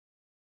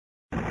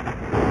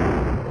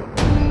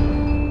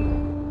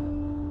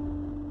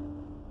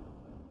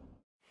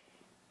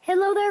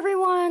Hello there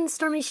everyone,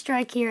 Stormy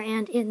Strike here,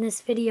 and in this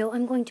video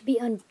I'm going to be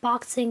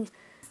unboxing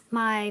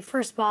my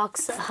first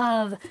box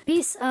of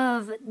Beasts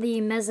of the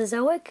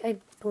Mesozoic, I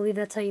believe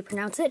that's how you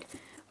pronounce it,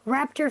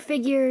 raptor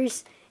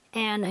figures,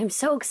 and I'm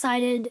so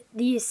excited.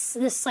 This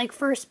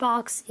first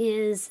box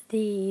is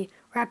the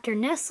raptor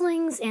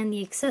nestlings and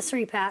the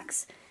accessory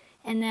packs,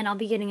 and then I'll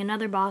be getting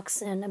another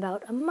box in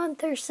about a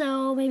month or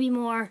so, maybe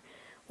more,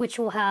 which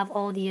will have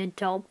all the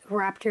adult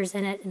raptors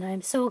in it, and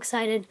I'm so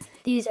excited.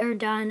 These are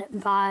done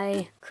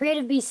by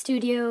Creative Beast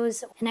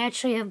Studios, and I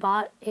actually have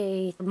bought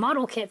a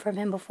model kit from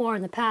him before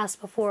in the past,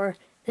 before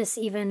this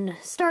even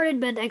started,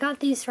 but I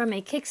got these from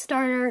a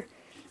Kickstarter,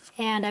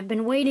 and I've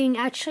been waiting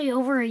actually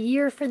over a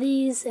year for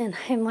these, and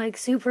I'm like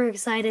super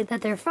excited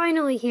that they're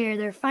finally here,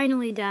 they're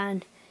finally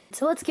done.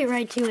 So let's get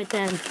right to it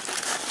then.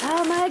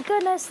 Oh my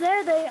goodness,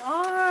 there they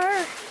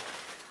are!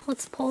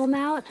 Let's pull them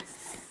out.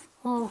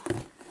 We'll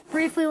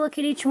briefly look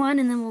at each one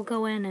and then we'll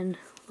go in and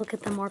look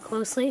at them more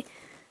closely.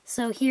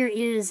 So here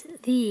is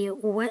the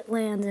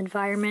Wetlands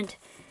environment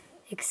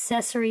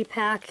accessory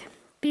pack,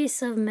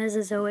 Beasts of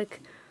Mesozoic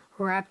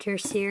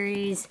Raptor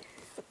series.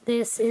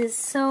 This is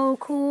so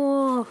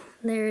cool.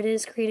 There it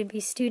is, Creative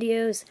Beast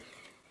Studios.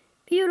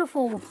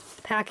 Beautiful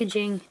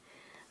packaging.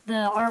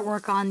 The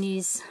artwork on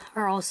these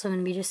are also going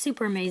to be just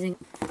super amazing.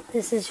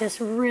 This is just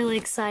really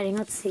exciting.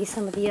 Let's see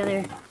some of the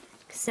other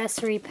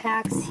accessory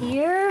packs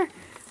here.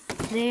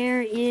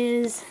 There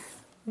is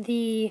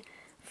the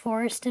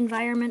forest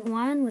environment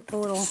one with the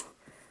little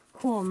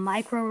cool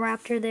micro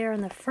raptor there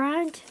on the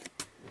front.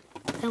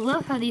 I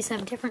love how these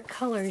have different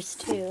colors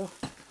too.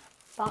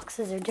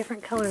 Boxes are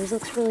different colors,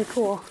 looks really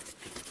cool.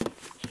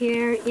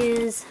 Here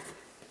is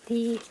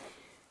the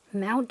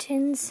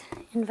mountains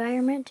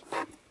environment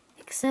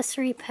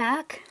accessory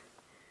pack.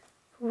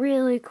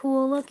 Really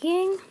cool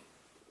looking.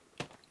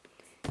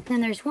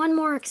 And there's one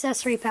more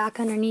accessory pack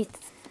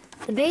underneath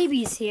the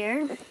babies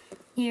here.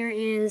 Here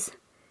is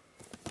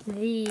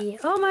the,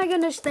 oh my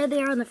goodness, there they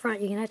are on the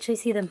front. You can actually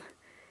see them.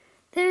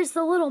 There's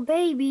the little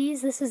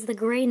babies. This is the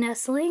gray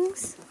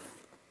nestlings.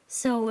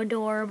 So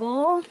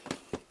adorable.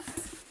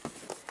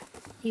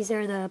 These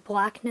are the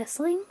black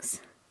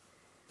nestlings.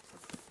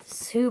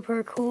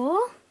 Super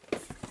cool.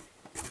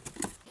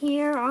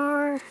 Here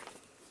are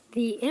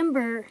the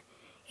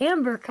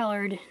amber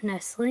colored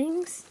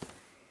nestlings.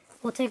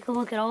 We'll take a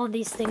look at all of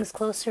these things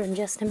closer in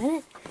just a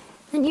minute.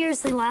 And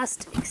here's the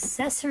last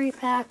accessory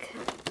pack,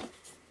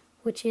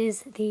 which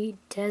is the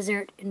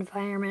desert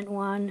environment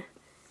one.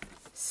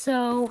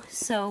 So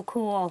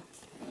cool.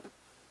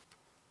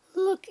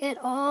 Look at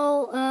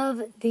all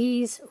of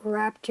these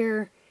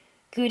raptor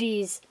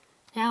goodies.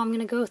 Now I'm going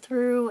to go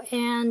through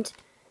and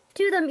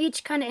do them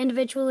each kind of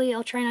individually.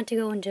 I'll try not to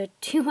go into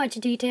too much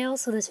detail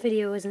so this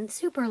video isn't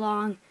super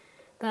long,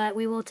 but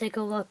we will take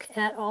a look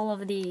at all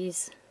of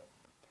these.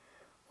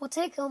 We'll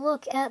take a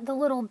look at the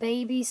little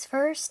babies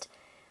first.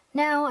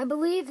 Now, I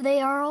believe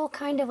they are all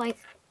kind of like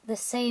the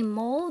same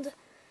mold.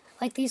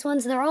 Like these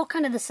ones, they're all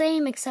kind of the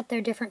same except they're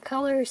different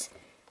colors.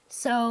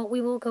 So we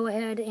will go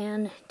ahead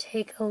and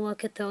take a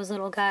look at those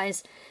little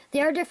guys.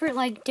 They are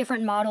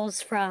different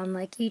models from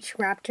like each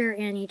raptor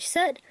in each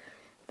set.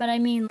 But I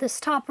mean, this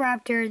top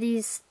raptor,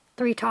 these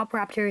three top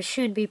raptors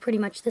should be pretty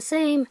much the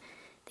same.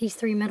 These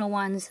three middle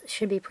ones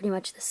should be pretty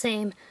much the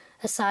same,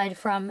 aside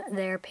from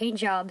their paint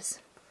jobs.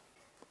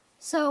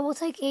 So we'll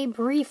take a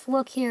brief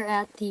look here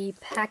at the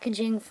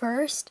packaging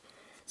first.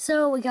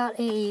 So we got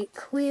a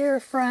clear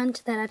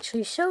front that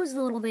actually shows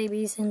the little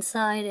babies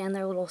inside and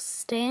their little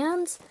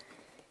stands.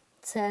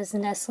 It says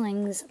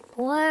Nestlings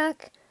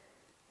Black.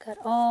 Got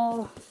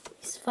all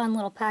these fun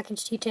little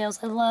package details.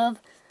 I love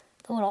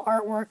the little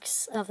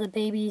artworks of the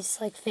babies'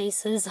 like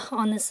faces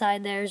on the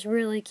side there. Is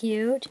really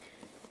cute.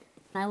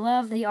 I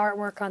love the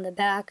artwork on the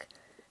back.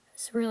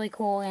 It's really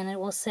cool, and it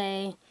will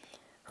say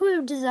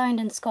who designed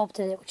and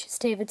sculpted it, which is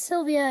David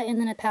Sylvia, and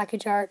then a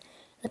package art.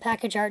 The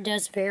package art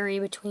does vary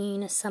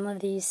between some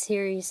of these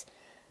series,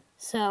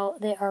 so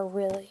they are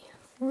really,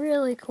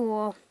 really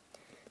cool.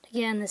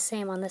 Again, the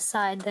same on the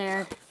side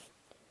there.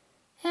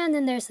 And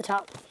then there's the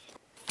top.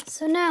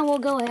 So now we'll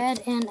go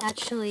ahead and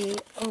actually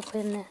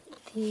open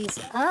these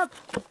up.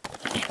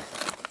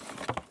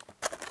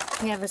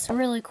 We have this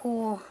really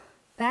cool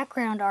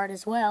background art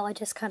as well, I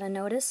just kind of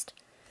noticed,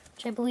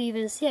 which I believe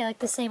is, yeah, like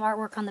the same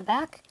artwork on the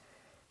back.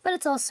 But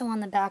it's also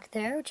on the back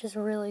there, which is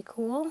really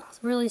cool.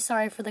 Really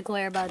sorry for the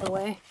glare, by the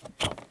way.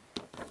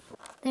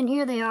 Then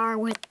here they are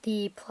with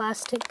the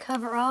plastic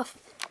cover off.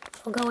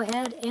 We'll go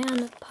ahead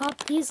and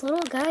pop these little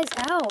guys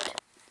out.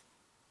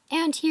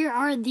 And here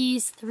are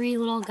these three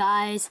little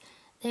guys.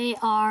 They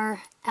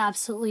are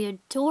absolutely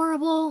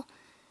adorable.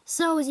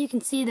 So as you can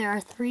see, there are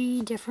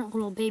three different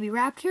little baby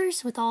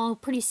raptors with all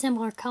pretty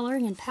similar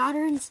coloring and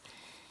patterns.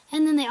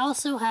 And then they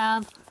also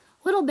have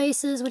little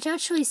bases, which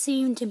actually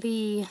seem to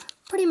be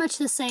pretty much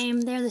the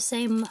same. They're the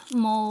same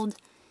mold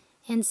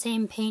and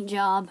same paint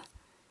job.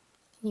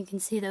 You can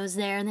see those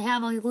there. And they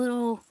have a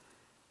little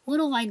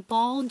like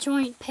ball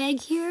joint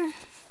peg here,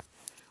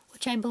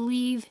 which I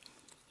believe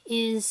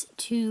is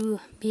to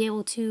be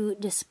able to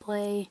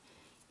display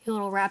your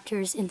little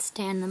raptors and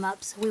stand them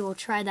up. So we will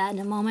try that in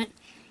a moment.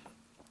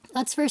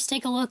 Let's first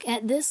take a look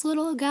at this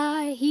little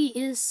guy. He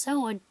is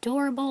so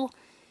adorable.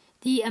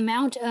 The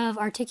amount of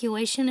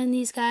articulation in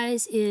these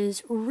guys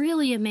is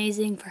really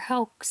amazing for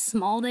how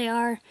small they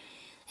are.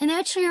 And they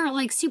actually aren't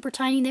like super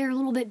tiny. They're a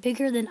little bit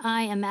bigger than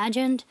I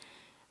imagined.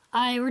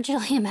 I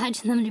originally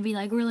imagined them to be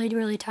like really,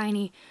 really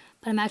tiny,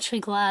 but I'm actually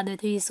glad that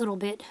these a little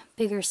bit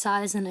bigger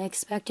size than I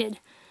expected.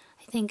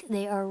 I think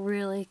they are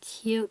really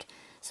cute.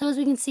 So as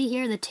we can see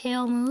here, the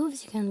tail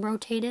moves. You can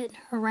rotate it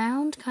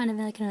around, kind of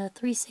like in a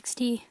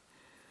 360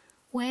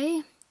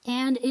 way.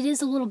 And it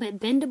is a little bit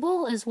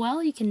bendable as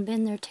well. You can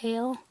bend their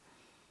tail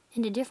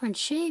into different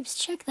shapes.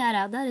 Check that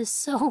out. That is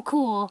so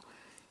cool.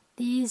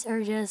 These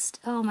are just,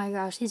 oh my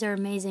gosh, these are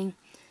amazing.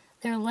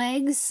 Their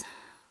legs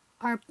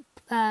are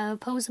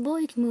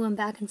posable. You can move them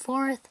back and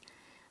forth.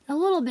 And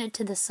a little bit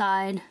to the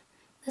side.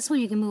 This one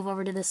you can move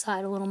over to the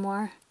side a little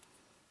more.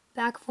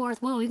 Back,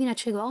 forth. Whoa, you can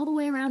actually go all the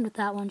way around with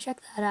that one.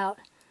 Check that out.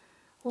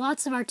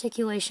 Lots of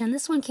articulation.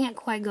 This one can't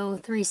quite go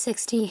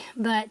 360,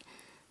 but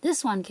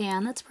this one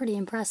can. That's pretty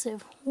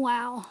impressive.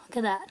 Wow, look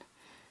at that.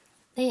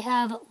 They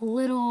have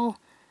little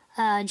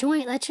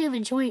joint. They actually have a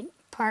joint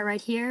part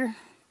right here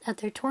at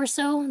their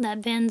torso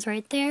that bends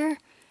right there,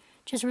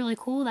 which is really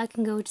cool. That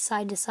can go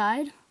side to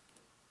side.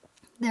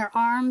 Their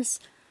arms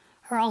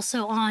are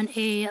also on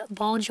a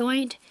ball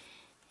joint,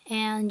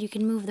 and you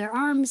can move their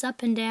arms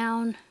up and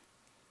down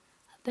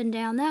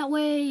that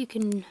way. You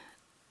can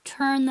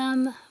turn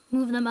them,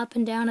 move them up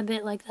and down a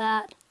bit like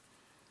that.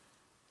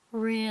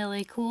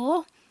 Really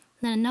cool.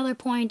 Then another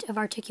point of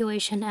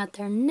articulation at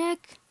their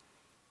neck.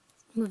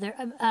 Move their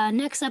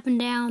necks up and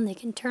down. They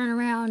can turn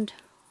around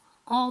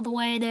all the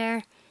way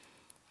there.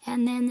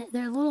 And then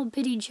their little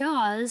bitty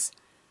jaws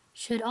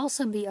should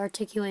also be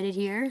articulated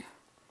here.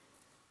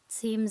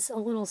 Seems a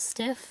little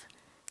stiff.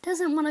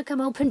 Doesn't want to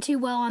come open too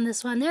well on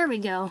this one. There we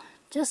go.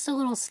 Just a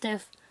little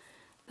stiff.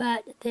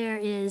 But there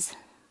is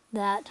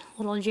that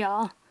little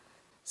jaw.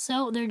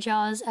 So their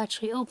jaws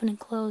actually open and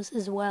close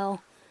as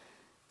well.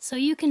 So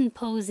you can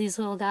pose these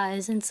little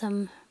guys in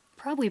some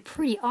probably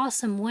pretty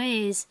awesome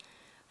ways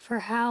for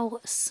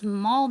how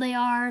small they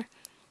are.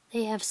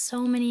 They have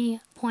so many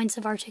points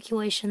of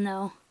articulation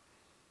though.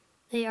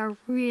 They are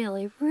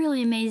really,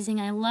 really amazing.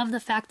 I love the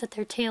fact that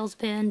their tails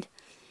bend.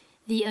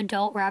 The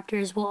adult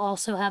raptors will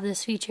also have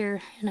this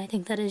feature, and I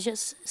think that is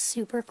just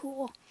super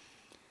cool.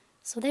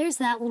 So there's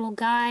that little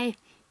guy.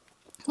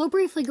 We'll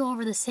briefly go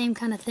over the same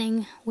kind of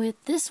thing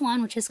with this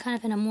one, which is kind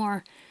of in a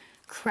more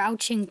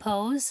crouching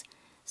pose.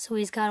 So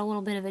he's got a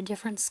little bit of a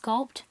different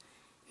sculpt.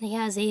 And he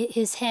has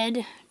his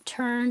head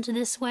turned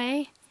this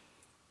way.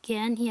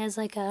 Again, he has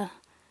like a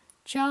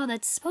jaw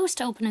that's supposed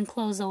to open and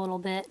close a little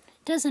bit.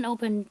 It doesn't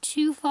open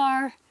too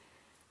far,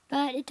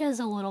 but it does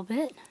a little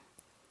bit.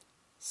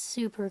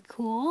 Super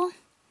cool.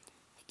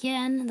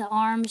 Again, the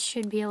arms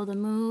should be able to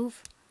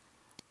move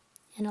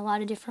in a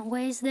lot of different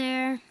ways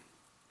there.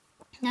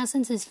 Now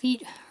since his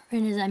feet,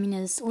 and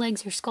his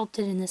legs are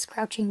sculpted in this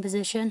crouching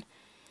position,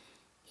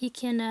 he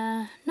can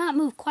not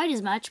move quite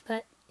as much,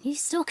 but he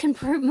still can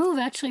move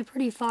actually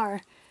pretty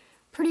far.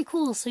 Pretty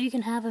cool, so you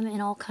can have him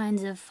in all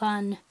kinds of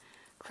fun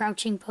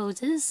crouching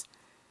poses.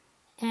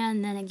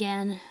 And then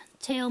again,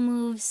 tail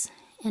moves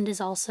and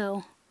is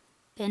also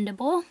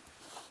bendable.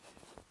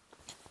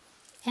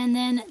 And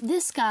then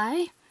this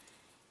guy,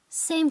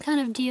 same kind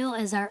of deal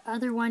as our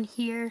other one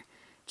here,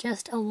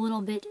 just a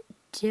little bit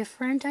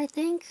different, I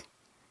think.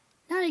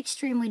 Not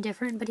extremely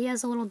different, but he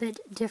has a little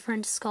bit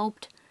different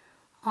sculpt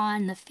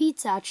on the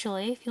feet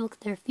actually. If you look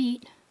at their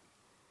feet,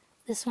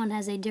 this one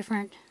has a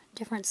different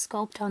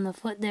sculpt on the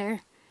foot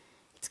there.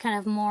 It's kind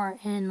of more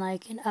in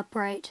like an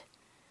upright,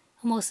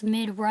 almost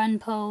mid-run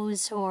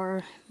pose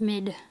or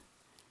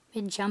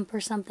mid-jump or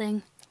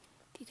something.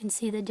 If you can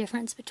see the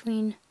difference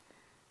between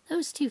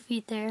those two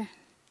feet there,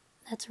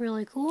 that's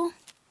really cool.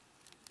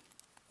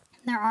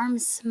 Their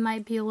arms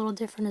might be a little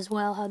different as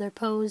well, how they're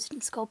posed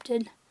and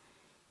sculpted.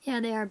 Yeah,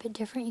 they are a bit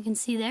different, you can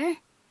see there.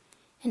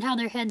 And how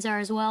their heads are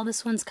as well.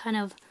 This one's kind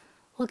of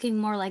looking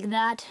more like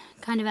that,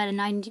 kind of at a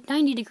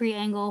 90 degree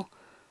angle,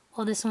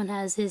 while this one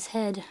has his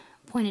head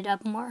pointed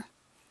up more.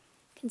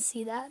 You can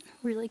see that,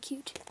 really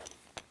cute.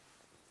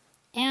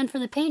 And for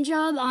the paint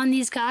job on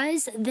these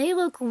guys, they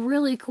look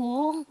really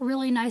cool,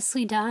 really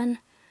nicely done.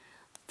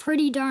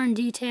 Pretty darn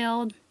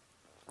detailed.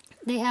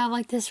 They have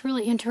like this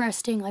really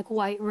interesting like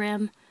white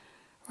rim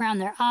around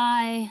their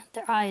eye.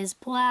 Their eye is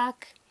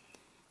black.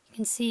 You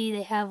can see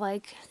they have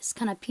like this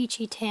kind of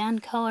peachy tan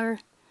color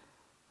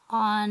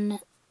on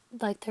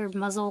like their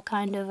muzzle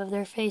kind of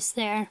their face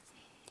there.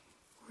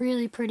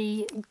 Really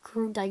pretty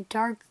like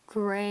dark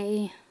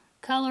gray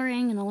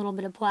coloring and a little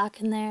bit of black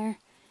in there.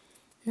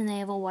 And then they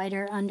have a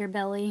whiter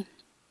underbelly.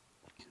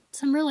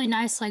 Some really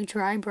nice like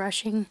dry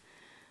brushing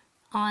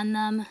on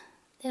them.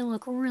 They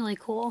look really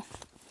cool.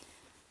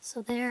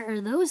 So there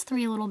are those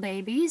three little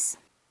babies.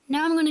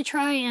 Now I'm going to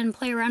try and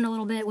play around a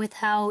little bit with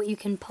how you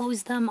can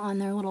pose them on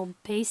their little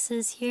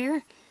bases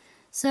here.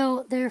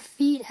 So their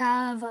feet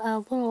have a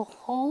little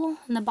hole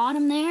in the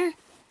bottom there.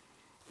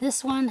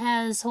 This one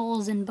has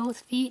holes in both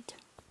feet.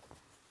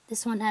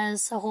 This one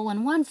has a hole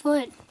in one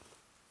foot,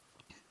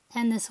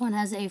 and this one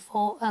has a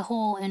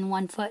hole in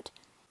one foot.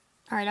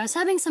 Alright, I was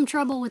having some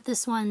trouble with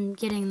this one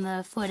getting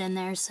the foot in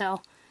there,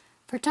 so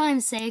for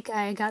time's sake,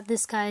 I got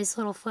this guy's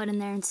little foot in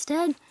there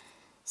instead.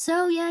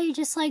 So yeah, you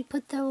just like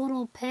put the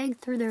little peg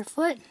through their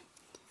foot,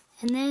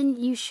 and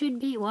then you should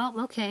be, well,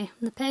 okay,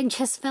 the peg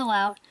just fell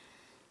out.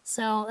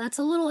 So it's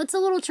a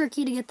little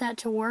tricky to get that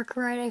to work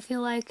right, I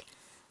feel like.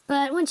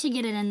 But once you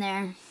get it in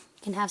there,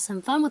 you can have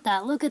some fun with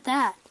that. Look at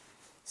that.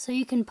 So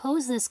you can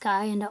pose this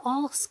guy into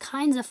all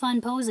kinds of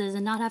fun poses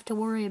and not have to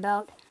worry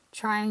about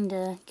trying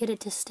to get it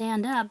to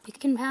stand up. You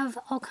can have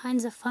all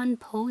kinds of fun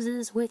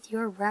poses with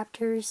your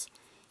raptors.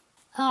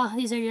 Oh,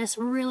 these are just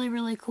really,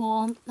 really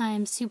cool. I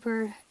am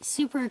super,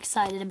 super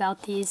excited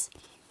about these.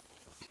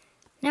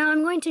 Now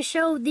I'm going to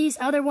show these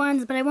other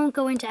ones, but I won't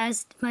go into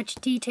as much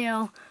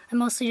detail. I'm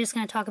mostly just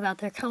going to talk about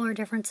their color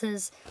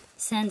differences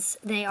since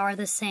they are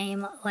the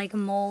same like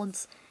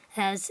molds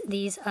as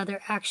these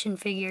other action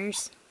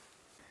figures.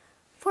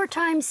 For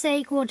time's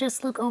sake, we'll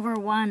just look over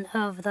one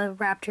of the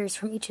raptors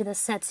from each of the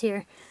sets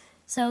here.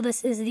 So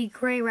this is the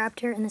gray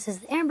raptor, and this is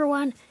the amber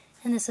one,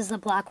 and this is the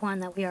black one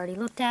that we already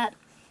looked at.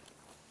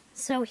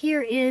 So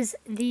here is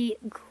the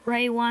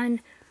gray one,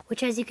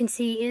 which as you can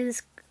see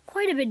is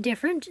quite a bit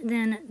different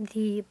than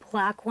the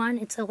black one.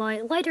 It's a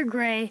lighter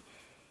gray,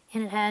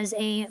 and it has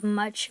a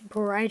much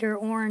brighter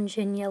orange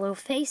and yellow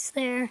face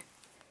there.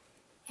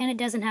 And it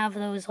doesn't have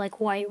those like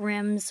white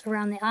rims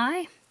around the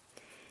eye.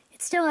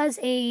 It still has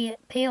a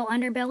pale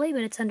underbelly,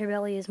 but its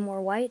underbelly is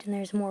more white, and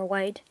there's more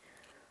white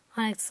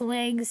on its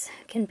legs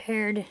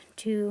compared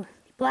to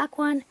the black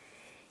one.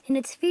 And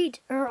its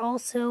feet are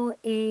also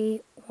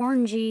a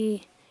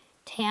orangey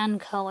tan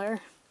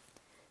color.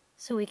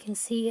 So we can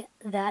see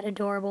that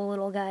adorable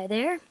little guy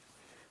there.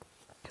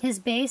 His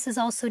base is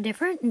also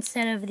different.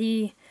 Instead of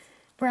the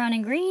brown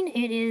and green,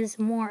 it is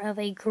more of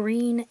a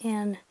green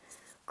and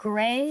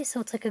gray.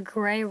 So it's like a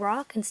gray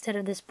rock instead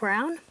of this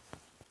brown.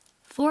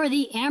 For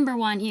the amber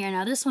one here,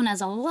 now this one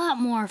has a lot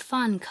more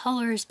fun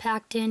colors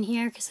packed in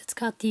here because it's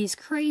got these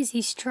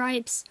crazy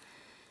stripes.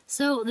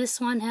 So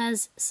this one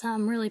has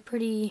some really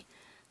pretty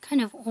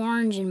kind of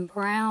orange and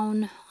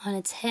brown on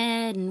its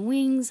head and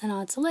wings and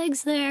on its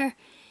legs there.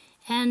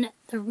 And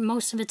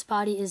most of its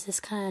body is this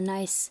kind of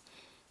nice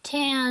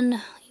tan,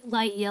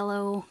 light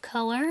yellow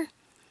color.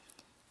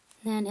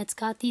 Then it's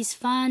got these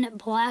fun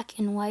black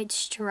and white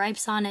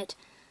stripes on it.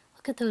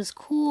 Look at those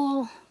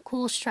cool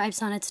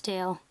stripes on its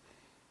tail.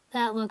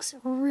 That looks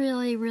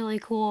really, really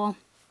cool.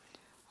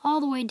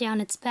 All the way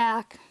down its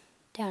back,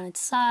 down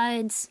its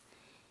sides,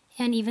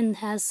 and even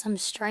has some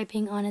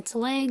striping on its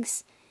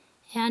legs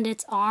and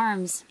its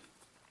arms.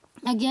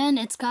 Again,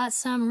 it's got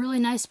some really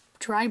nice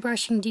dry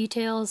brushing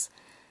details.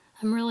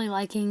 I'm really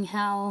liking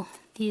how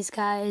these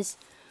guys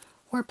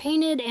were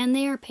painted, and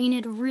they are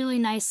painted really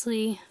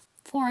nicely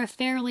for a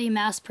fairly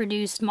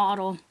mass-produced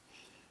model.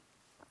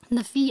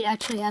 The feet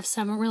actually have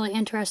some really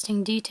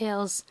interesting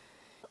details,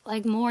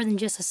 like more than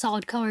just a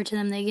solid color to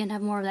them. They again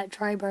have more of that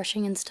dry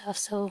brushing and stuff,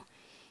 so you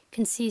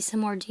can see some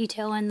more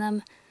detail in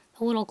them.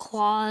 The little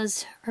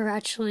claws are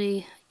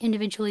actually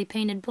individually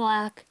painted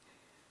black.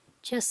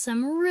 Just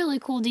some really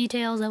cool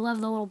details. I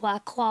love the little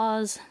black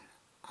claws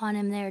on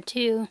him there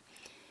too.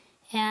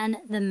 And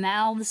the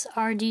mouths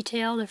are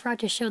detailed. I forgot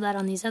to show that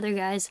on these other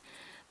guys,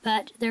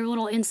 but their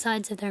little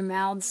insides of their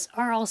mouths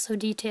are also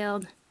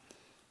detailed.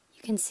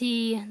 You can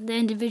see the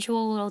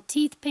individual little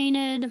teeth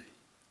painted.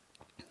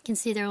 You can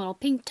see their little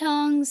pink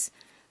tongues.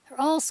 They're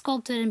all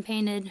sculpted and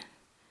painted.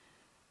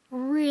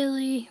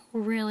 Really,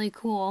 really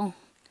cool.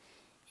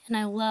 And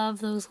I love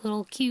those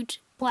little cute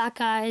black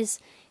eyes.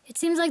 It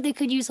seems like they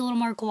could use a little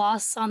more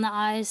gloss on the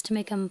eyes to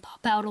make them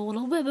pop out a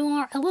little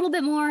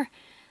bit more,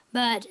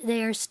 but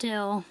they are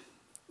still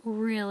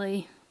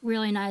really,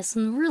 really nice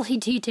and really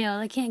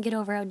detailed. I can't get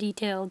over how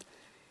detailed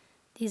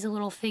these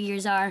little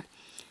figures are.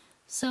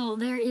 So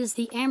there is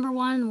the amber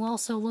one. We'll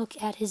also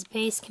look at his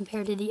base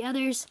compared to the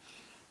others.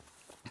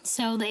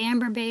 So the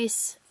amber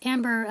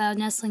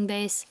Nestling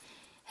base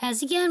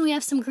has, again, we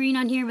have some green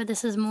on here, but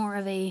this is more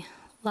of a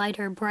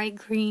lighter bright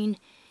green,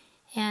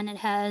 and it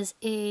has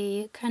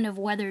a kind of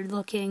weathered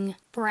looking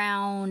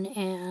brown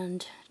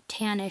and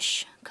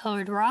tannish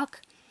colored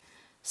rock.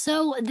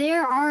 So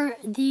there are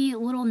the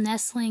little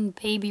Nestling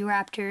baby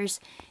raptors,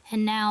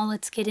 and now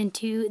let's get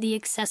into the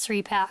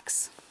accessory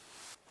packs.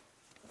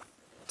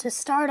 To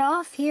start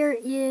off, here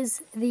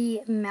is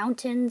the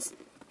Mountains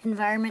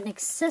Environment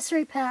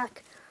Accessory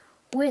Pack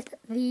with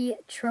the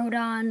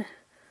Troodon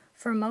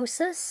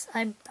Formosus.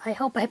 I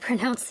hope I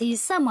pronounced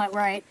these somewhat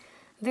right.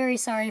 Very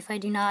sorry if I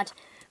do not,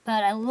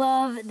 but I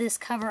love this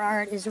cover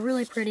art. It's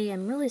really pretty.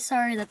 I'm really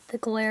sorry that the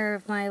glare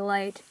of my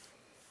light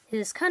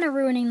is kind of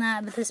ruining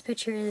that, but this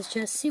picture is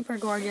just super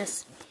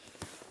gorgeous.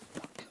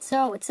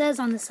 So it says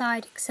on the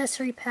side,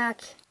 accessory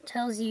pack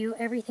tells you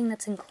everything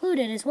that's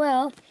included as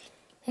well.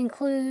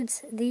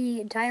 Includes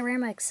the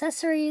diorama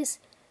accessories,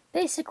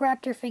 basic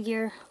raptor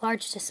figure,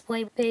 large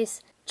display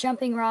base,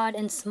 jumping rod,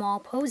 and small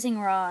posing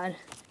rod.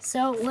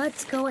 So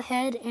let's go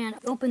ahead and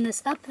open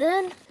this up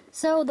then.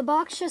 So the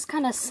box just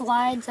kind of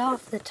slides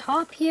off the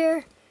top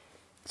here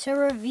to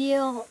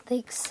reveal the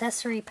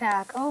accessory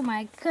pack. Oh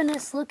my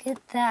goodness, look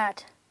at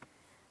that.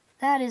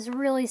 That is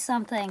really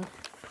something.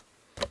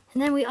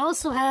 And then we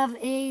also have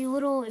a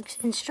little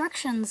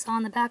instructions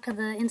on the back of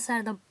the inside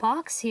of the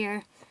box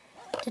here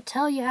to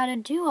tell you how to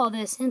do all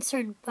this.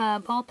 Insert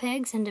ball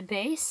pegs into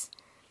base,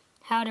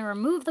 how to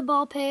remove the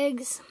ball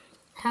pegs,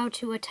 how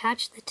to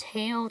attach the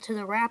tail to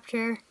the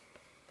raptor,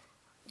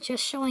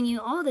 just showing you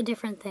all the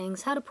different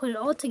things, how to put it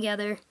all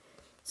together.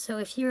 So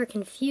if you're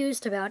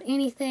confused about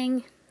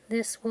anything,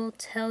 this will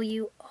tell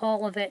you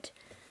all of it.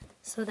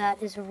 So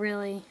that is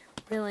really,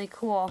 really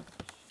cool.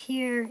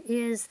 Here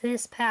is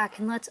this pack,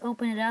 and let's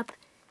open it up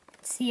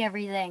and see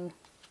everything.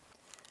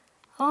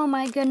 Oh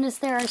my goodness,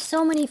 there are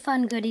so many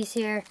fun goodies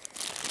here.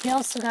 We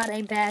also got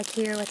a bag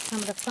here with some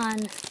of the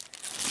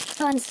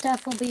fun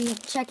stuff we'll be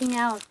checking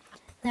out.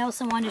 I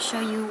also wanted to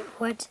show you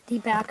what the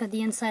back of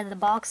the inside of the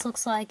box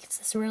looks like. It's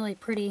this really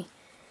pretty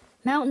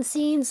mountain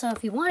scene, so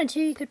if you wanted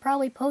to, you could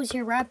probably pose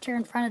your raptor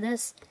in front of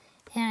this,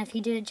 and if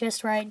you did it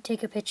just right,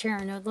 take a picture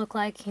and it would look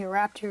like your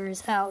raptor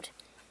is out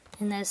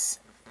in this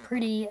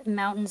pretty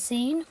mountain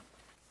scene.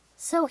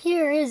 So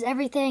here is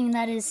everything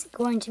that is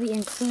going to be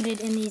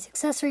included in these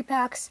accessory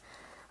packs.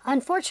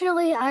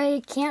 Unfortunately,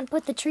 I can't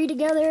put the tree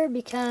together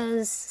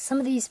because some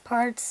of these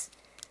parts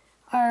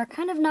are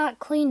kind of not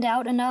cleaned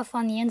out enough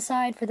on the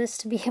inside for this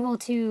to be able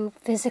to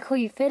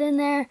physically fit in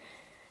there.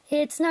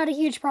 It's not a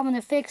huge problem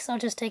to fix. I'll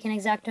just take an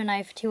X-Acto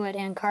knife to it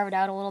and carve it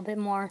out a little bit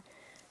more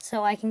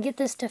so I can get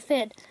this to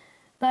fit.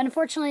 But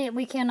unfortunately,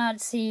 we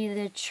cannot see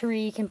the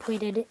tree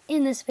completed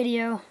in this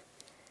video.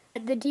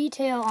 The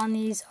detail on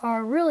these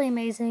are really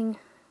amazing.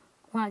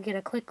 I want to get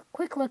a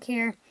quick look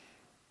here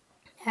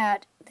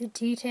at the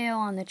detail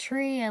on the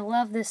tree. I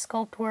love this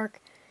sculpt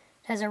work.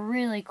 It has a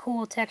really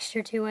cool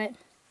texture to it.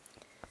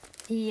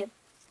 The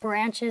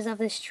branches of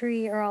this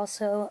tree are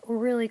also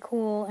really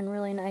cool and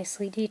really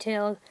nicely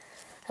detailed.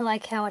 I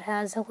like how it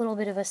has a little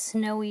bit of a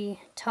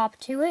snowy top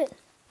to it.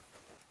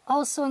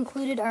 Also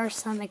included are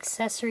some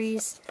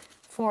accessories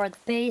for the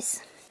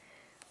base,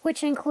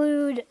 which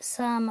include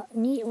some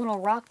neat little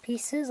rock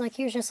pieces. Like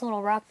here's just a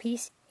little rock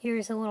piece.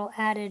 Here's a little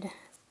added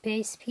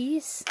base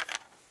piece.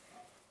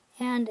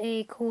 And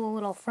a cool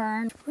little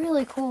fern.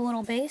 Really cool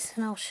little base,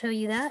 and I'll show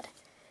you that.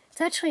 It's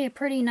actually a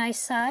pretty nice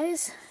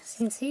size. As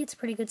you can see, it's a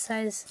pretty good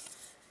size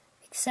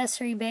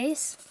accessory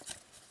base.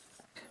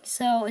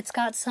 So it's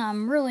got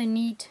some really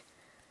neat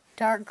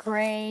dark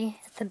gray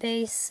at the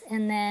base,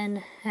 and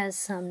then has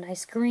some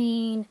nice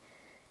green,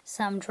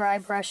 some dry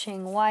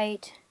brushing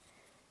white,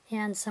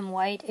 and some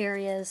white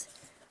areas.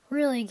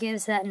 Really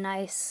gives that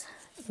nice,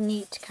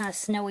 neat, kind of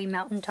snowy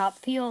mountaintop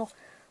feel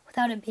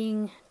without it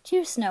being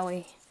too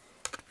snowy.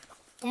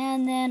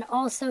 And then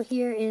also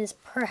here is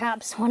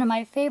perhaps one of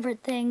my favorite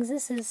things.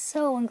 This is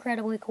so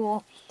incredibly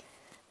cool.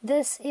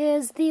 This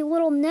is the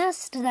little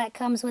nest that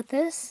comes with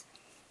this.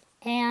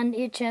 And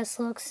it just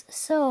looks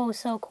so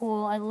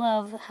cool. I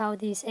love how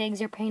these eggs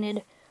are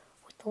painted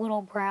with the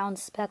little brown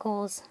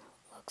speckles.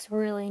 Looks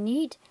really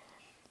neat.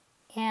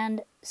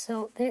 And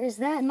so there's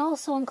that, and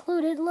also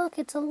included, look,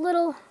 it's a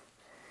little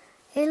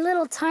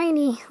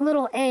tiny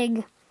little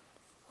egg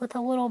with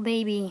a little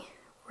baby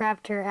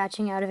raptor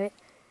hatching out of it.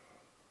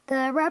 The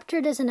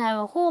raptor doesn't have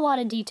a whole lot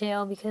of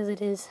detail because it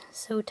is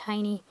so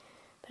tiny,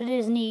 but it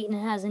is neat, and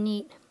it has a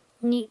neat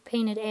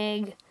painted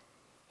egg,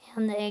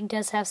 and the egg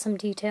does have some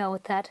detail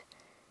with that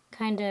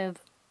kind of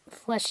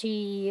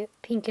fleshy,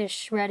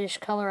 pinkish, reddish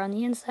color on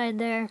the inside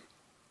there.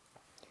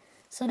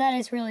 So that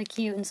is really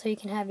cute, and so you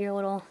can have your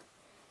little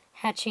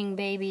hatching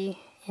baby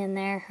in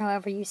there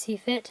however you see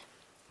fit.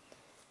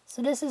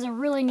 So this is a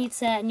really neat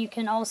set, and you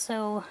can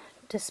also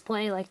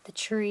display like the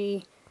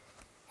tree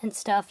and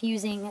stuff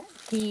using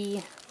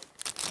the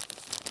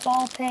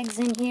ball pegs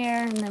in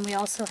here, and then we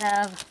also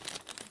have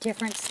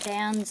different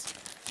stands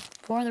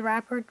for the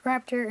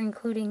raptor,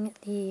 including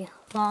the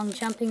long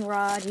jumping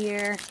rod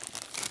here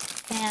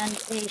and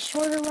a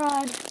shorter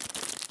rod.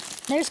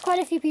 There's quite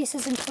a few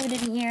pieces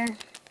included in here.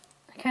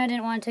 I kind of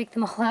didn't want to take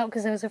them all out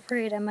because I was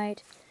afraid I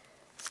might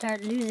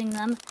start losing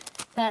them,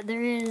 but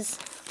there is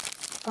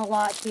a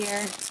lot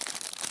here.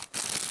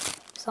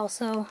 There's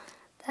also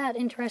that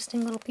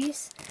interesting little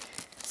piece.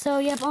 So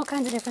you have all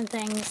kinds of different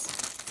things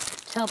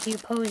to help you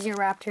pose your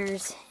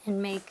raptors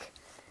and make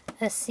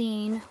a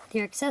scene with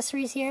your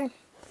accessories here.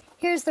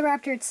 Here's the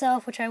raptor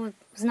itself, which I was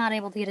not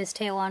able to get his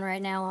tail on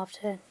right now. I'll have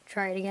to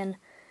try it again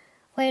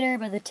later,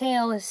 but the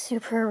tail is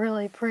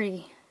really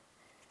pretty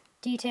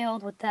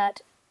detailed with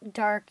that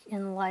dark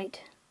and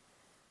light,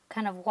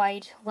 kind of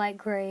white, light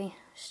gray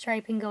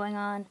striping going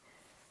on.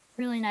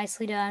 Really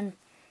nicely done.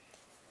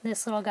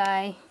 This little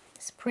guy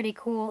is pretty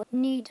cool.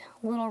 Neat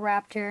little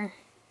raptor.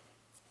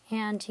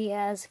 And he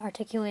has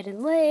articulated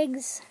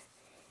legs.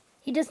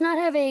 He does not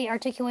have a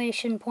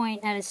articulation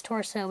point at his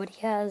torso, but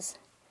he has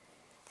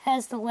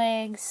the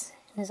legs,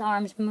 and his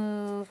arms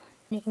move,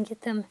 and you can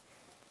get them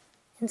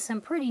in some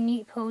pretty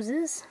neat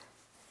poses.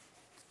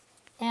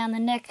 And the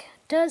neck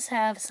does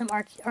have some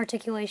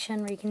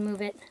articulation where you can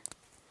move it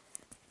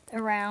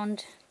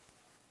around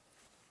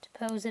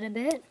expose it a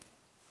bit.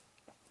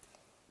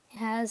 It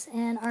has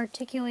an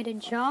articulated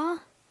jaw.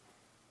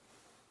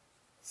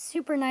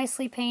 Super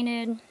nicely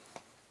painted.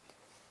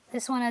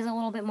 This one has a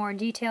little bit more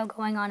detail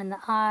going on in the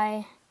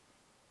eye.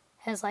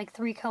 Has like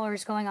 3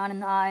 colors going on in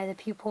the eye, the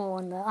pupil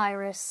and the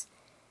iris.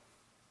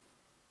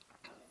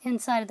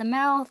 Inside of the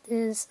mouth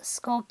is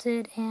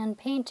sculpted and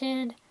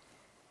painted.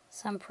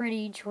 Some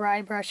pretty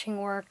dry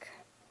brushing work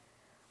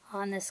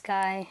on this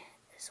guy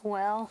as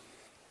well.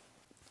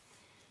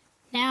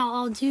 Now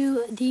I'll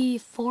do the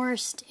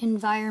forest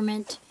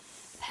environment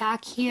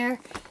pack here,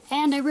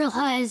 and I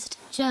realized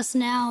just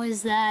now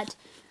is that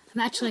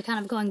I'm actually kind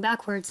of going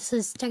backwards. This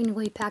is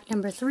technically pack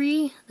number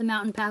 3, the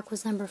mountain pack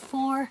was number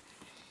 4,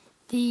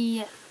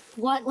 the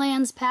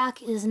wetlands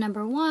pack is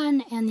number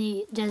 1, and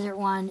the desert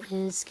one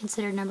is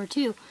considered number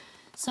 2.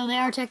 So they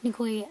are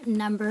technically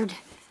numbered,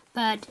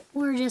 but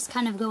we're just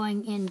kind of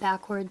going in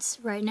backwards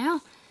right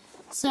now.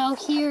 So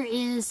here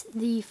is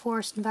the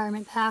forest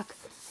environment pack.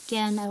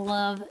 Again, I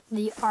love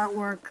the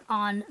artwork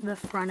on the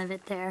front of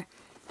it there.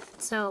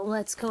 So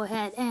let's go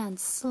ahead and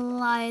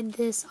slide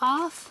this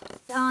off.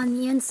 On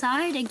the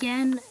inside,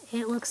 again,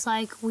 it looks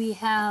like we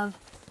have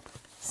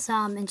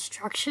some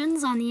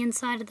instructions on the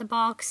inside of the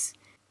box.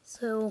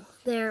 So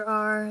there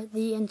are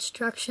the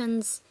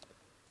instructions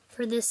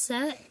for this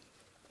set.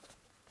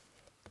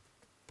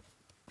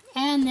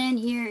 And then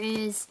here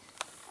is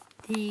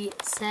the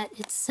set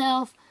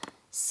itself.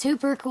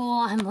 Super cool.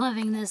 I'm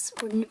loving this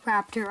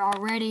raptor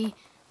already.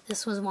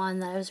 This was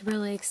one that I was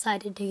really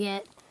excited to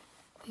get.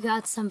 We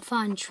got some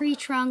fun tree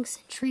trunks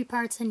and tree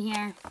parts in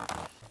here.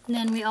 And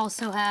then we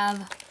also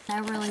have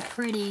a really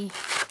pretty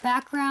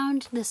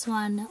background. This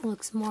one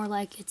looks more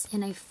like it's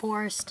in a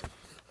forest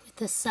with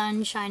the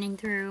sun shining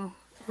through.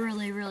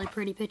 Really, really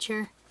pretty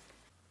picture.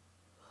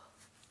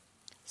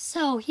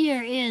 So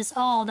here is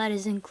all that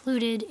is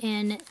included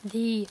in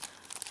the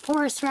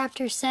Forest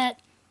Raptor set.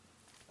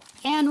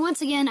 And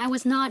once again, I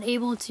was not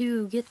able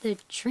to get the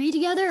tree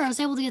together. I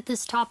was able to get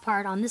this top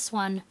part on this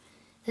one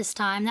this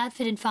time. That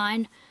fitted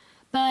fine.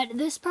 But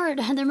this part,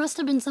 there must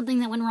have been something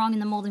that went wrong in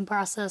the molding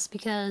process,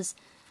 because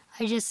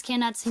I just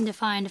cannot seem to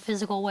find a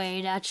physical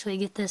way to actually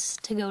get this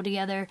to go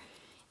together.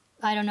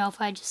 I don't know if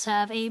I just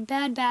have a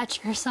bad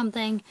batch or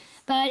something,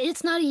 but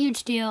it's not a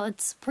huge deal.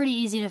 It's pretty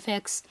easy to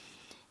fix.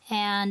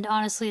 And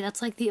honestly,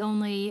 that's like the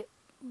only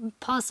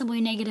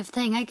possibly negative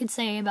thing I could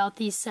say about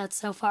these sets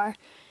so far.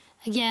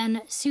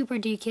 Again, super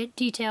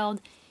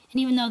detailed, and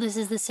even though this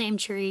is the same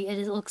tree,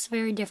 it looks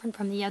very different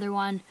from the other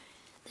one.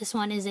 This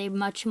one is a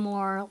much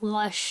more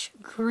lush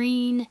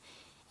green,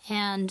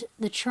 and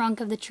the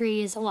trunk of the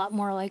tree is a lot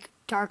more like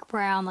dark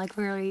brown, like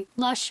really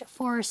lush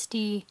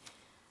foresty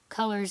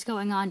colors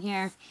going on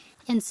here,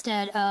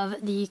 instead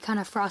of the kind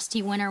of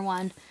frosty winter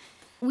one.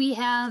 We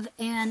have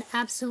an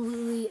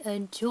absolutely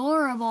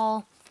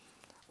adorable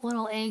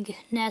little egg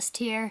nest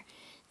here.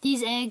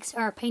 These eggs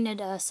are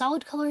painted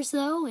solid colors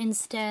though,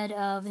 instead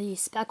of the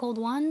speckled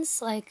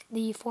ones like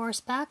the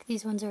forest pack.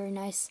 These ones are a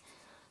nice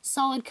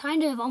solid,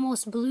 kind of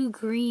almost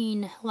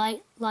blue-green,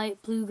 light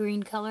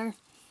blue-green color.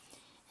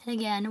 And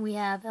again, we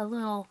have a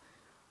little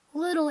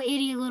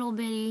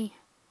bitty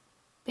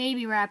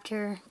baby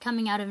raptor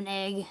coming out of an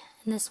egg.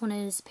 And this one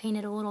is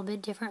painted a little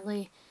bit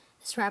differently.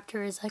 This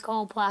raptor is like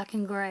all black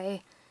and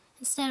gray,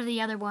 instead of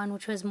the other one,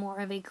 which was more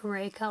of a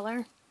gray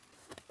color.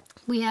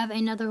 We have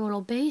another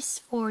little base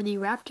for the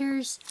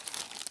raptors.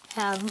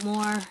 Have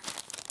more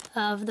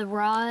of the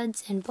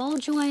rods and ball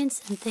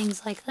joints and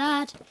things like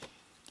that.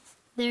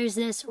 There's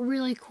this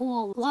really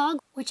cool log,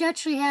 which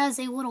actually has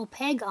a little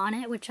peg on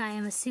it, which I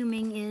am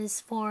assuming is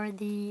for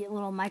the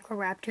little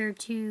microraptor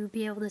to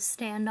be able to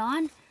stand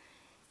on.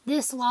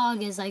 This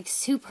log is like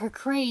super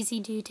crazy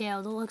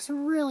detailed. It looks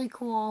really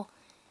cool.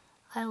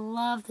 I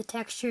love the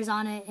textures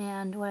on it,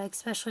 and what I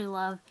especially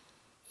love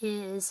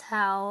is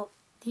how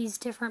these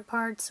different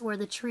parts where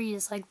the tree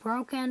is like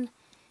broken,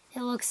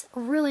 it looks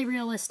really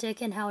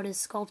realistic in how it is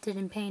sculpted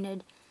and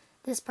painted.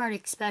 This part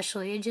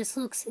especially, it just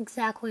looks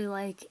exactly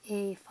like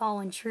a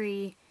fallen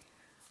tree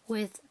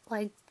with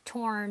like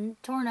torn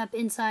up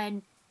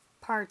inside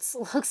parts.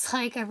 Looks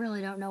like, I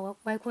really don't know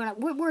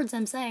what words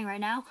I'm saying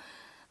right now,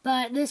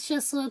 but this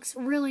just looks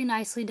really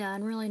nicely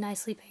done, really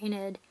nicely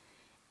painted,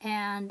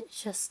 and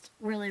just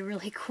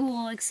really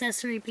cool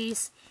accessory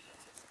piece.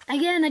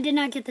 Again, I did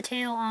not get the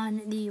tail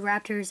on the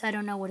raptors. I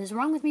don't know what is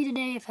wrong with me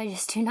today, if I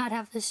just do not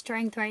have the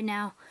strength right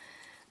now.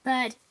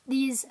 But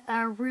these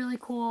are really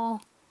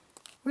cool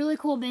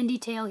bendy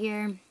tail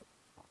here.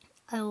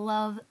 I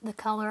love the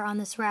color on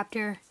this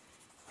raptor.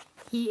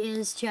 He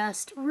is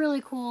just really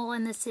cool,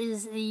 and this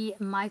is the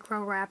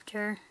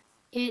Microraptor.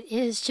 It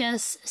is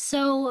just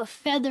so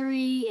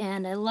feathery,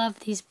 and I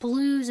love these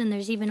blues, and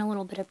there's even a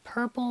little bit of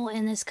purple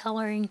in this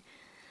coloring.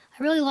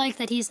 I really like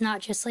that he's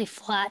not just a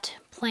flat,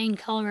 plain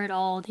color at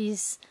all.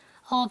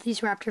 All of these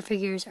raptor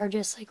figures are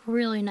just like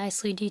really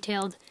nicely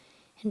detailed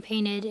and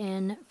painted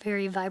in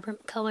very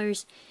vibrant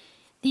colors.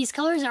 These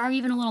colors are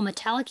even a little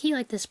metallic-y,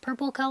 like this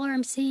purple color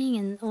I'm seeing,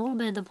 and a little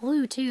bit of the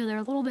blue too. They're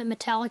a little bit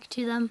metallic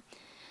to them.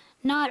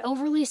 Not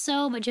overly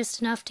so, but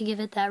just enough to give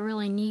it that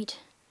really neat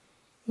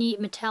neat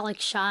metallic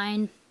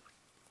shine.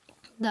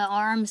 The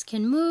arms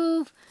can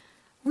move.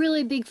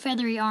 Really big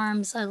feathery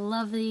arms. I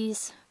love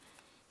these.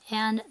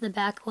 And the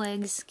back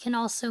legs can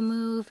also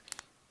move.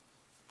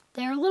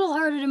 They're a little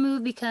harder to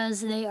move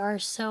because they are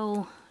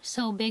so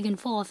big and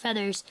full of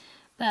feathers,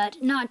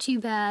 but not too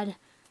bad.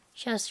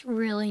 Just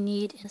really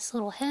neat. This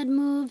little head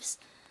moves,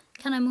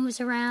 kind of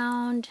moves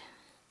around.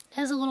 It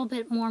has a little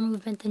bit more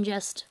movement than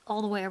just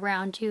all the way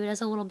around too. It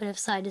has a little bit of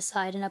side to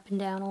side and up and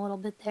down a little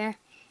bit there.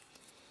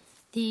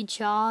 The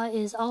jaw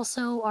is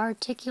also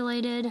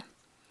articulated.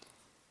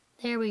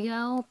 There we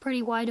go.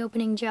 Pretty wide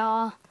opening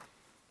jaw.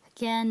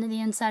 Again,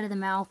 the inside of the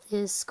mouth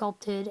is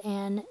sculpted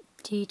and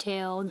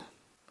detailed.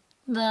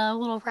 The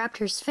little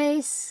raptor's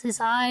face, his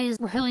eyes,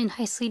 really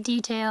nicely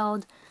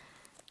detailed.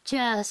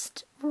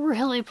 Just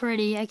really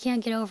pretty. I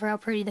can't get over how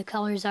pretty the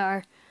colors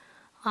are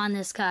on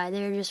this guy.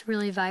 They're just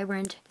really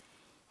vibrant.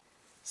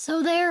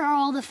 So there are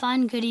all the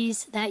fun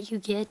goodies that you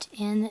get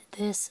in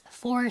this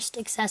forest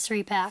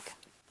accessory pack.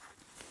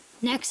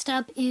 Next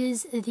up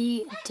is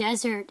the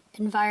desert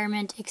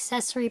environment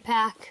accessory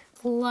pack.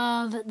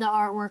 Love the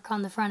artwork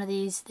on the front of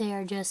these. They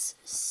are just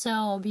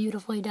so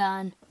beautifully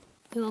done.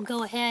 We will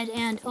go ahead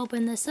and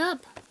open this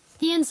up.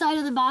 The inside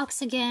of the box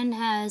again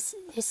has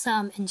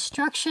some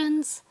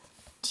instructions.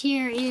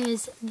 Here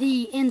is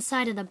the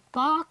inside of the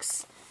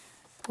box,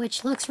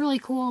 which looks really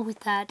cool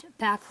with that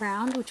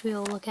background, which we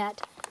will look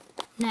at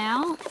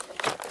now.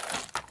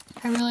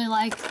 I really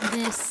like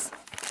this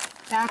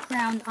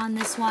background on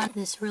this one.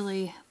 This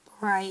really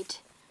bright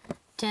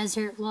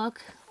desert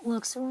look.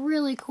 Looks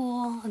really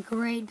cool. A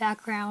great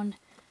background.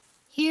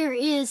 Here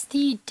is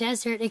the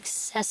desert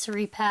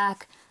accessory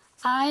pack.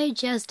 I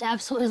just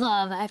absolutely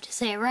love, I have to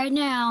say it right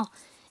now,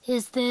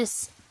 is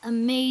this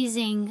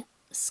amazing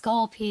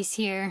skull piece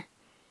here.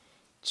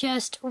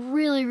 Just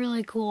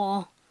really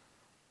cool.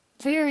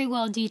 Very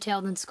well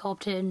detailed and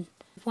sculpted.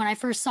 When I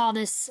first saw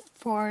this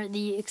for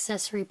the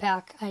accessory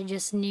pack, I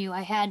just knew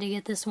I had to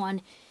get this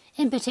one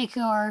in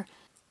particular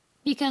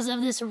because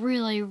of this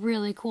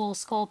really cool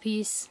skull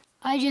piece.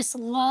 I just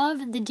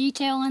love the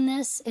detail in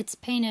this. It's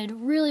painted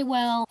really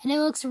well and it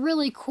looks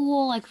really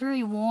cool, like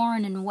very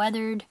worn and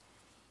weathered.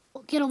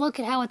 Get a look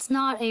at how it's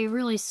not a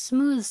really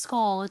smooth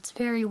skull. It's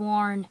very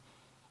worn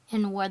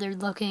and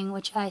weathered looking,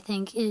 which I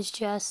think is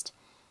just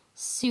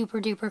super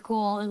duper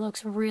cool. It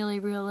looks really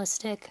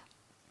realistic.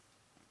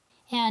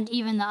 And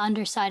even the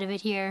underside of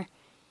it here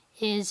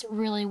is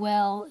really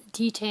well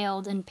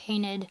detailed and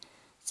painted,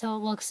 so it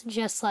looks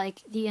just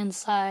like the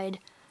inside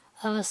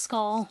of a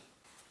skull.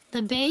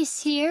 The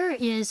base here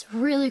is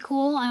really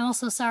cool. I'm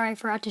also sorry I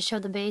forgot to show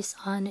the base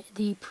on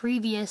the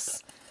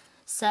previous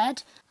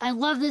set. I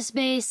love this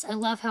base. I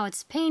love how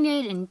it's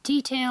painted and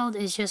detailed.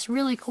 It's just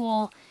really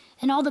cool.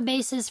 And all the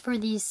bases for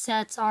these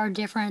sets are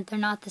different. They're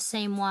not the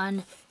same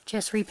one,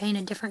 just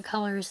repainted different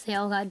colors. They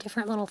all got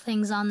different little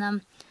things on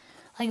them.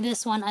 Like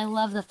this one, I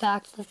love the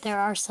fact that there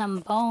are some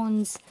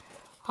bones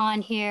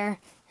on here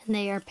and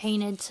they are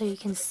painted so you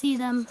can see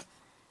them.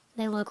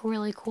 They look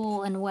really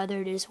cool and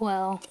weathered as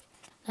well.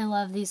 I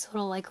love these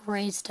little like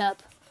raised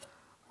up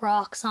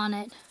rocks on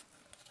it.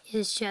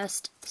 It's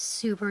just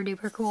super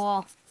duper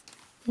cool.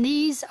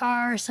 These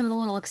are some of the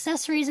little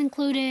accessories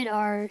included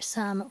are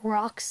some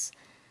rocks.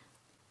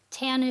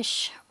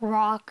 Tannish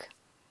rock.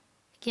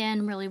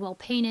 Again, really well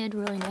painted,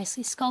 really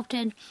nicely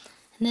sculpted.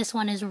 And this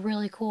one is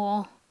really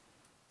cool.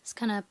 It's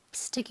kind of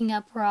sticking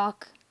up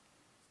rock.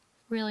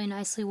 Really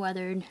nicely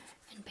weathered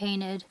and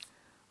painted.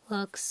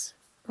 Looks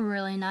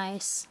really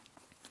nice.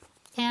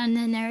 And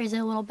then there is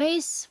a little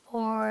base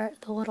for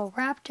the little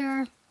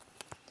raptor.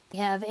 We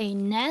have a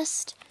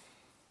nest.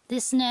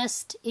 This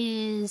nest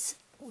is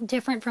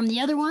different from the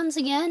other ones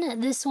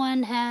again. This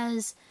one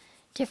has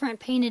different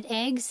painted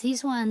eggs.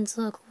 These ones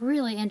look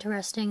really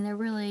interesting. They're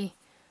really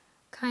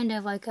kind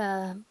of like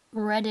a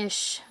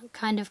reddish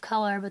kind of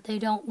color, but they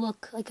don't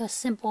look like a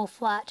simple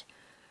flat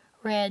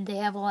red. They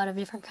have a lot of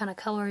different kind of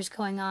colors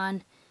going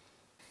on.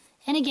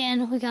 And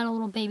again, we got a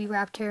little baby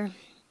raptor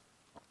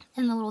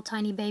and the little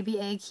tiny baby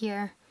egg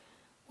here,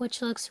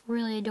 which looks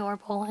really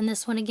adorable. And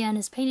this one again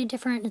is painted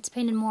different. It's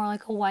painted more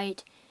like a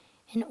white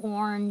and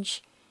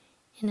orange,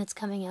 and it's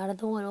coming out of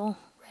the little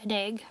red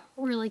egg.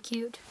 Really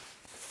cute.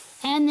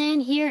 And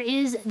then here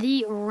is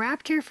the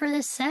raptor for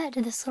this set.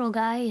 This little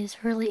guy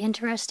is really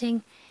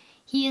interesting.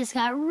 He has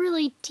got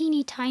really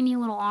teeny tiny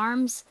little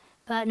arms,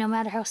 but no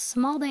matter how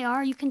small they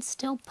are, you can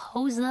still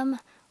pose them,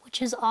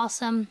 which is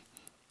awesome.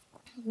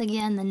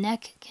 Again, the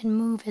neck can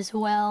move as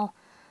well.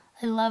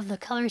 I love the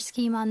color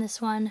scheme on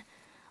this one.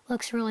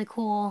 Looks really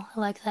cool. I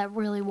like that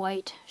really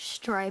white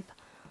stripe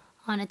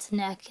on its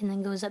neck and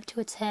then goes up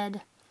to its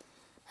head.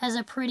 Has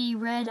a pretty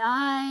red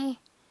eye,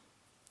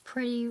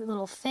 pretty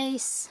little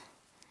face,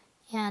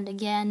 and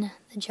again,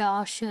 the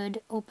jaw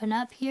should open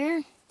up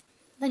here.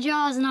 The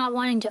jaw is not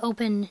wanting to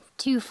open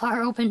too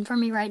far open for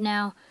me right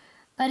now,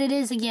 but it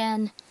is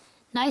again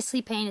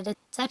nicely painted.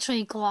 It's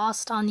actually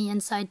glossed on the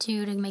inside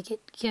too to make it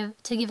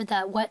give it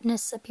that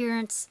wetness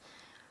appearance,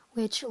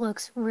 which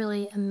looks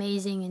really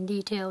amazing and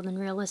detailed and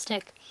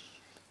realistic.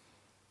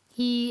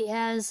 He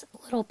has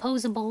little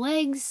posable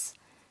legs,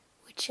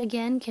 which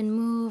again can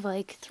move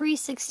like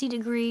 360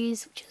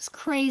 degrees, which is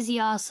crazy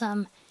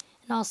awesome,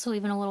 and also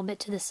even a little bit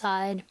to the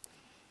side.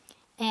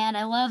 And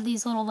I love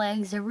these little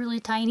legs. They're really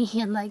tiny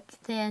and like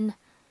thin.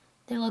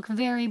 They look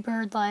very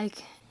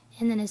bird-like.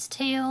 And then his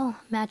tail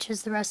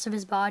matches the rest of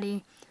his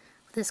body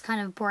with this kind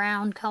of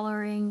brown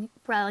coloring,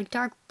 like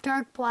dark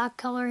black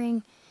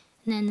coloring,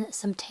 and then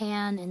some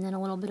tan, and then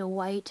a little bit of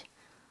white.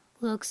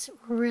 Looks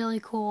really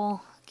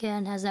cool.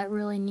 Again, has that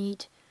really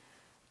neat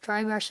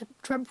dry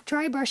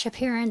brush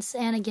appearance,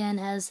 and again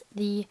has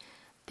the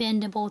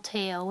bendable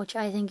tail, which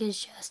I think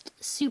is just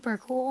super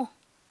cool.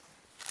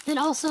 Then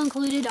also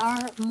included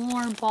are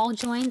more ball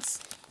joints,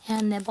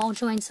 and the ball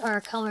joints are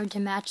colored to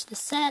match the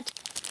set,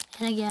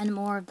 and again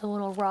more of the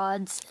little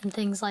rods and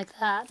things like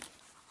that.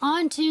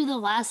 On to the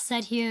last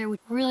set here with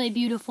really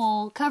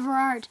beautiful cover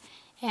art,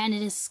 and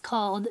it is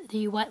called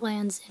the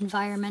Wetlands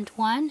Environment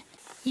 1.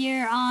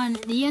 Here on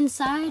the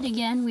inside,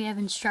 again, we have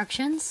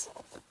instructions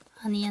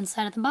on the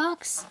inside of the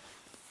box.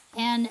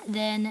 And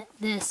then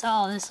this,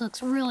 oh, this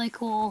looks really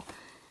cool.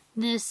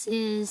 This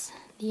is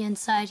the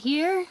inside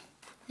here.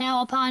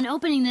 Now, upon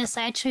opening this,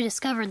 I actually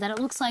discovered that it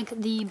looks like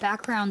the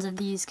backgrounds of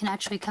these can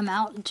actually come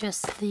out,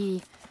 just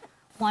the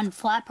one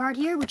flat part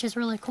here, which is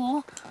really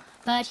cool.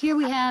 But here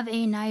we have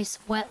a nice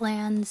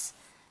Wetlands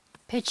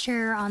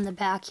picture on the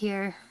back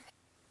here.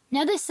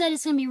 Now this set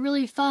is going to be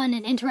really fun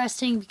and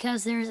interesting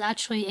because there's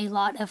actually a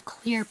lot of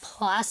clear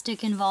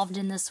plastic involved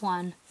in this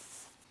one.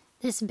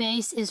 This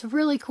base is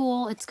really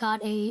cool. It's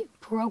got a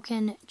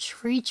broken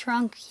tree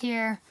trunk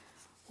here,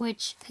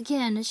 which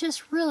again is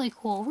just really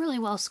cool, really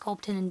well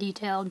sculpted and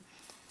detailed.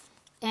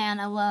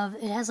 And I love,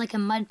 it has like a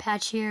mud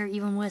patch here,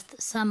 even with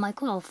some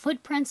like little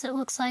footprints, it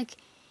looks like,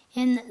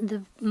 in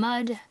the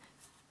mud.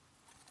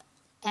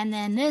 And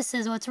then this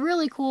is what's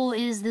really cool,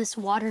 is this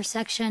water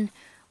section,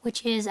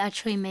 which is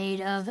actually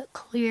made of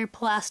clear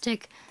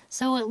plastic,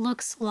 so it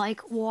looks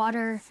like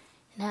water.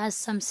 It has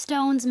some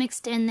stones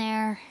mixed in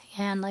there,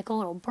 and like a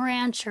little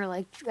branch or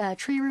like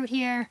tree root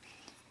here,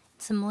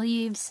 some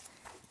leaves.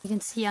 You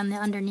can see on the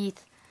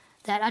underneath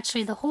that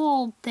actually the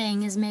whole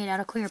thing is made out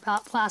of clear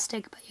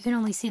plastic, but you can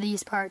only see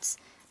these parts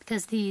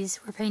because these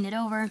were painted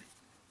over.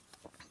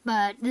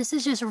 But this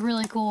is just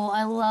really cool.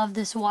 I love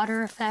this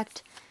water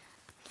effect.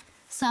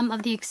 Some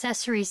of the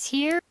accessories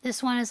here.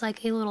 This one is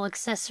like a little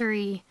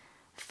accessory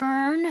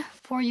fern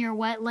for your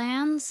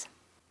wetlands.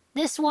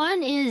 This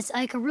one is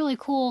like a really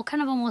cool,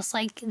 kind of almost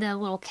like the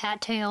little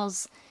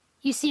cattails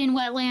you see in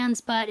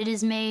wetlands, but it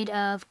is made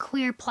of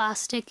clear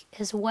plastic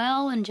as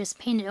well and just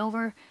painted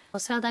over.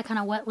 It's got that kind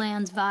of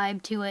wetlands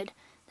vibe to it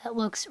that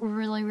looks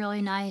really,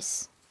 really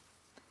nice.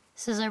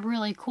 This is a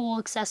really cool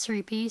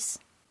accessory piece.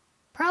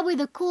 Probably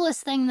the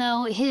coolest thing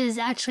though is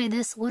actually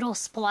this little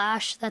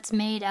splash that's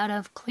made out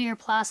of clear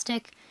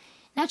plastic.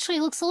 It actually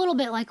looks a little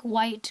bit like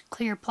white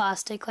clear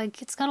plastic,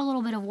 like it's got a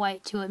little bit of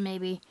white to it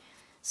maybe.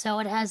 So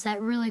it has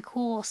that really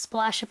cool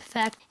splash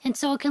effect, and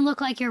so it can look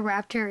like your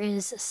raptor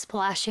is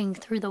splashing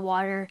through the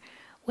water,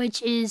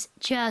 which is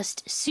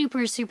just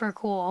super, super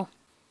cool.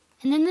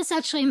 And then this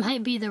actually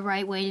might be the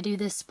right way to do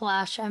this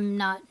splash, I'm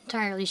not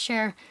entirely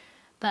sure,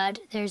 but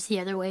there's the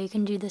other way you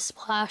can do this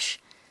splash.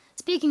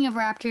 Speaking of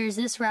raptors,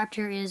 this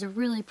raptor is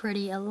really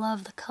pretty. I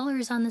love the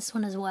colors on this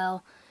one as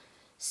well.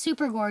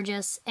 Super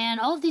gorgeous, and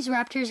all of these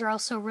raptors are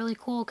also really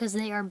cool because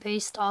they are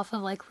based off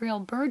of like real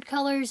bird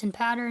colors and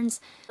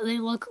patterns. They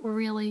look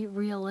really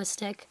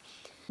realistic.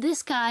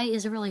 This guy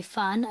is really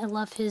fun. I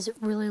love his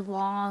really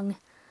long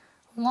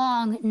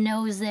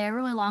nose there,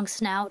 really long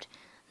snout.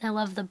 And I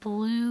love the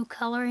blue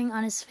coloring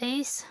on his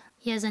face.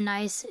 He has a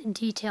nice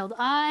detailed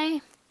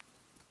eye.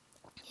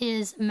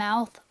 His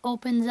mouth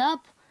opens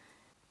up.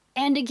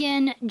 And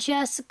again,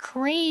 just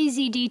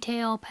crazy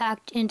detail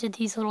packed into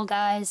these little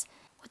guys.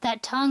 With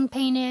that tongue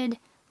painted,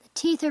 the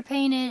teeth are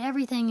painted,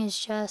 everything is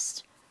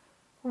just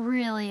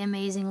really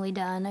amazingly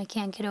done. I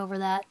can't get over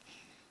that.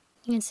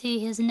 You can see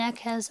his neck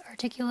has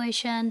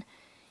articulation.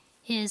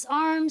 His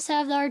arms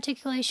have the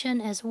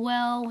articulation as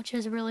well, which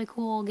is really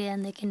cool.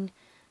 Again, they can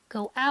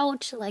go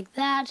out like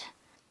that,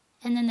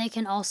 and then they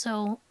can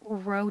also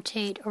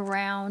rotate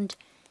around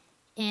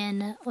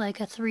in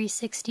like a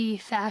 360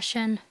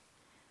 fashion,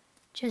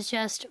 which is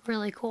just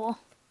really cool.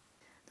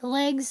 The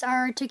legs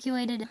are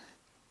articulated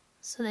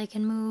so they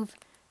can move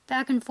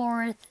back and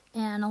forth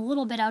and a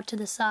little bit out to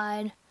the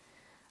side.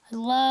 I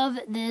love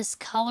this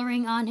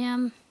coloring on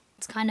him.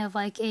 It's kind of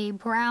like a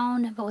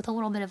brown, but with a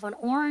little bit of an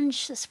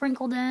orange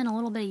sprinkled in, a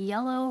little bit of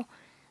yellow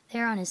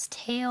there on his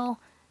tail.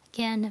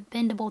 Again,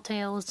 bendable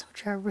tails,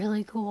 which are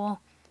really cool.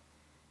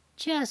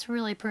 Just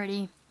really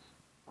pretty.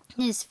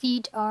 His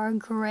feet are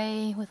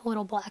gray with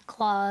little black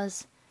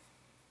claws.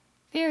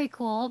 Very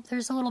cool.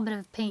 There's a little bit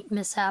of paint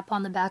mishap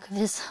on the back of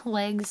his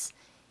legs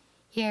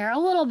here, a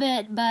little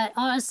bit, but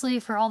honestly,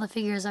 for all the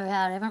figures I've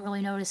had, I haven't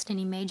really noticed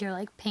any major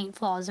like paint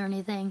flaws or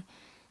anything,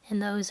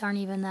 and those aren't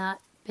even that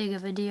big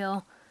of a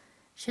deal.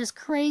 It's just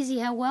crazy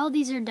how well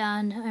these are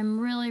done. I'm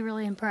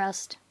really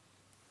impressed.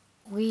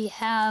 We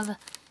have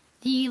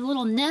the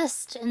little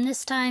nest, and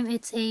this time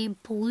it's a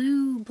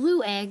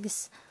blue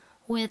eggs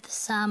with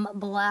some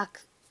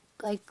black,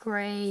 like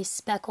gray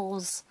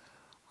speckles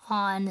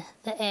on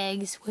the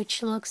eggs,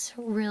 which looks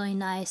really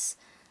nice.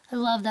 I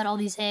love that all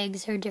these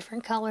eggs are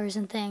different colors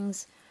and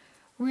things.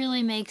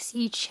 Really makes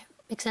each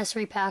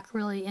accessory pack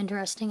really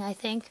interesting, I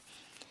think.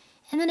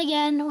 And then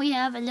again, we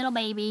have a little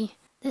baby.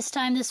 This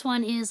time this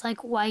one is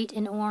like white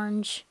and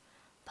orange,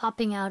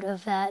 popping out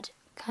of that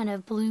kind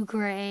of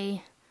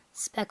blue-gray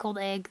speckled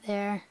egg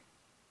there.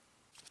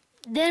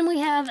 Then we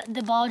have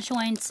the ball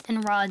joints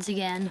and rods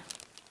again.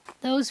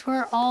 Those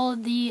were all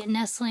the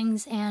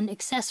Nestlings and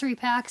accessory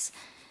packs.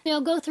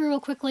 I'll go through real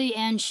quickly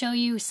and show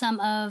you some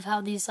of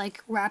how these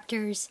like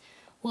raptors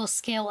will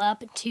scale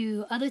up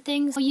to other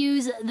things. I'll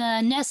use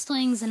the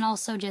Nestlings and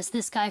also just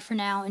this guy for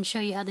now and show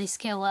you how they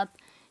scale up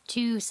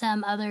to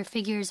some other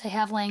figures I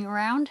have laying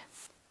around.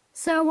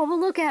 So what we'll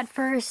look at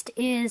first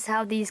is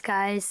how these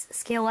guys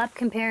scale up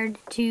compared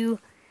to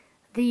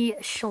the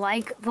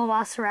Schleich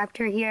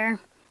Velociraptor here.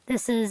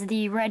 This is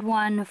the red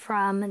one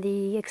from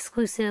the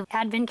exclusive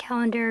advent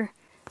calendar.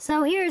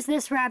 So here's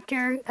this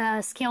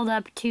raptor scaled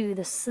up to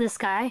this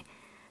guy.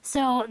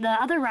 So the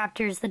other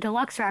raptors, the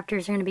Deluxe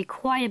Raptors, are going to be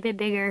quite a bit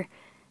bigger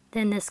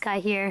than this guy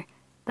here.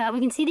 But we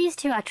can see these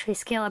two actually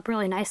scale up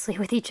really nicely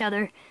with each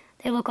other.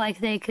 They look like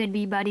they could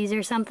be buddies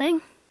or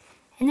something.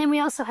 And then we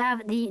also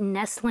have the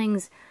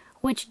Nestlings,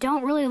 which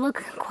don't really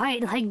look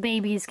quite like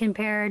babies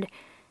compared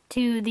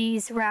to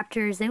these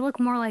raptors. They look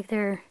more like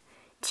they're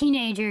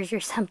teenagers or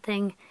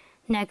something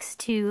next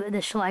to the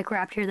Schleich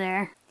Raptor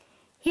there.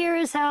 Here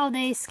is how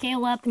they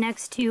scale up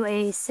next to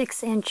a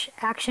 6-inch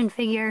action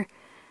figure.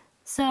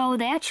 So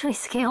they actually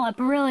scale up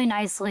really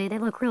nicely. They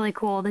look really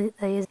cool.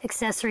 The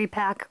accessory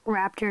pack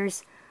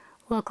raptors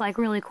look like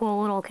really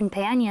cool little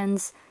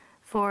companions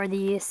for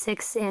the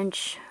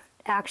 6-inch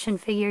action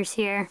figures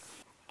here.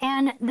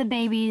 And the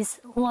babies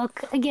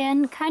look,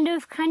 again, kind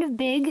of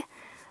big,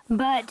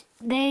 but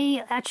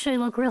they actually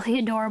look really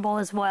adorable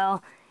as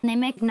well. And they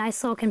make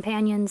nice little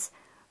companions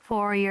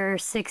for your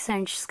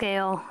 6-inch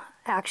scale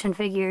action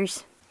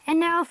figures. And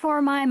now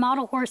for my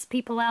model horse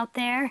people out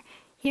there,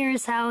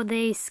 here's how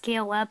they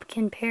scale up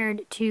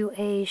compared to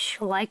a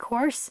Schleich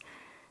horse.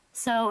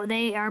 So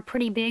they are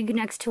pretty big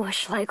next to a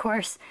Schleich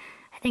horse.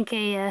 I think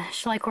a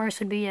Schleich horse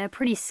would be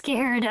pretty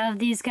scared of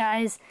these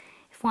guys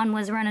if one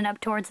was running up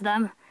towards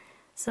them.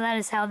 So that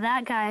is how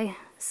that guy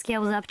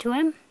scales up to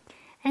him.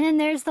 And then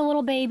there's the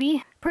little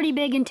baby. Pretty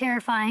big and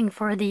terrifying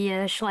for the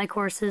Schleich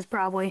horses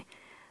probably.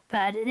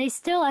 But they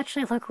still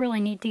actually look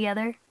really neat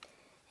together.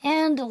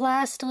 And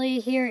lastly,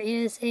 here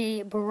is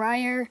a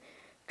Breyer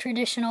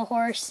traditional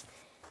horse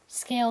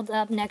scaled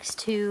up next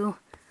to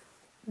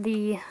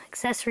the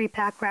accessory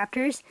pack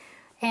raptors.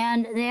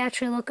 And they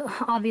actually look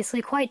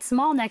obviously quite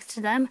small next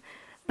to them,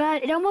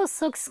 but it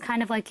almost looks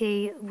kind of like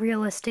a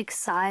realistic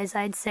size,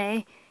 I'd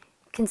say,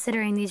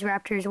 considering these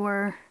raptors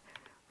were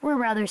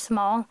rather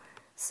small.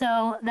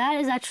 So that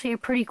is actually a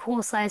pretty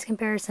cool size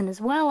comparison as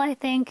well, I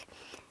think.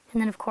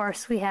 And then of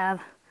course we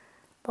have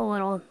the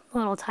little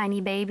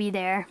tiny baby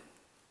there.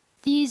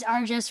 These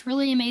are just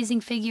really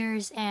amazing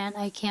figures, and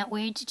I can't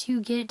wait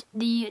to get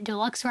the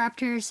Deluxe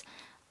Raptors.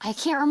 I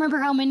can't remember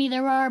how many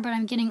there are, but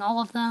I'm getting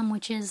all of them,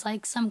 which is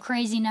like some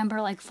crazy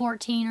number, like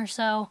 14 or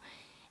so,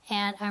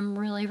 and I'm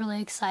really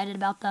excited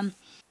about them.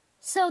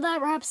 So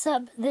that wraps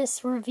up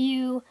this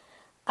review.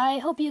 I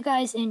hope you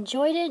guys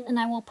enjoyed it, and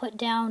I will put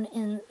down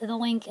in the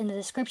link in the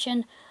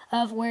description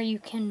of where you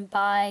can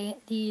buy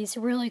these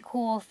really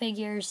cool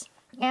figures.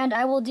 And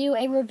I will do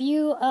a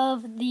review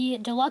of the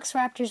Deluxe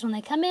Raptors when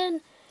they come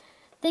in.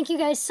 Thank you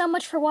guys so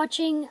much for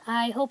watching.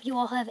 I hope you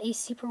all have a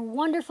super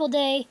wonderful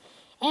day,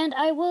 and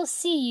I will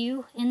see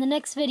you in the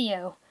next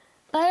video.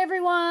 Bye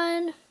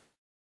everyone!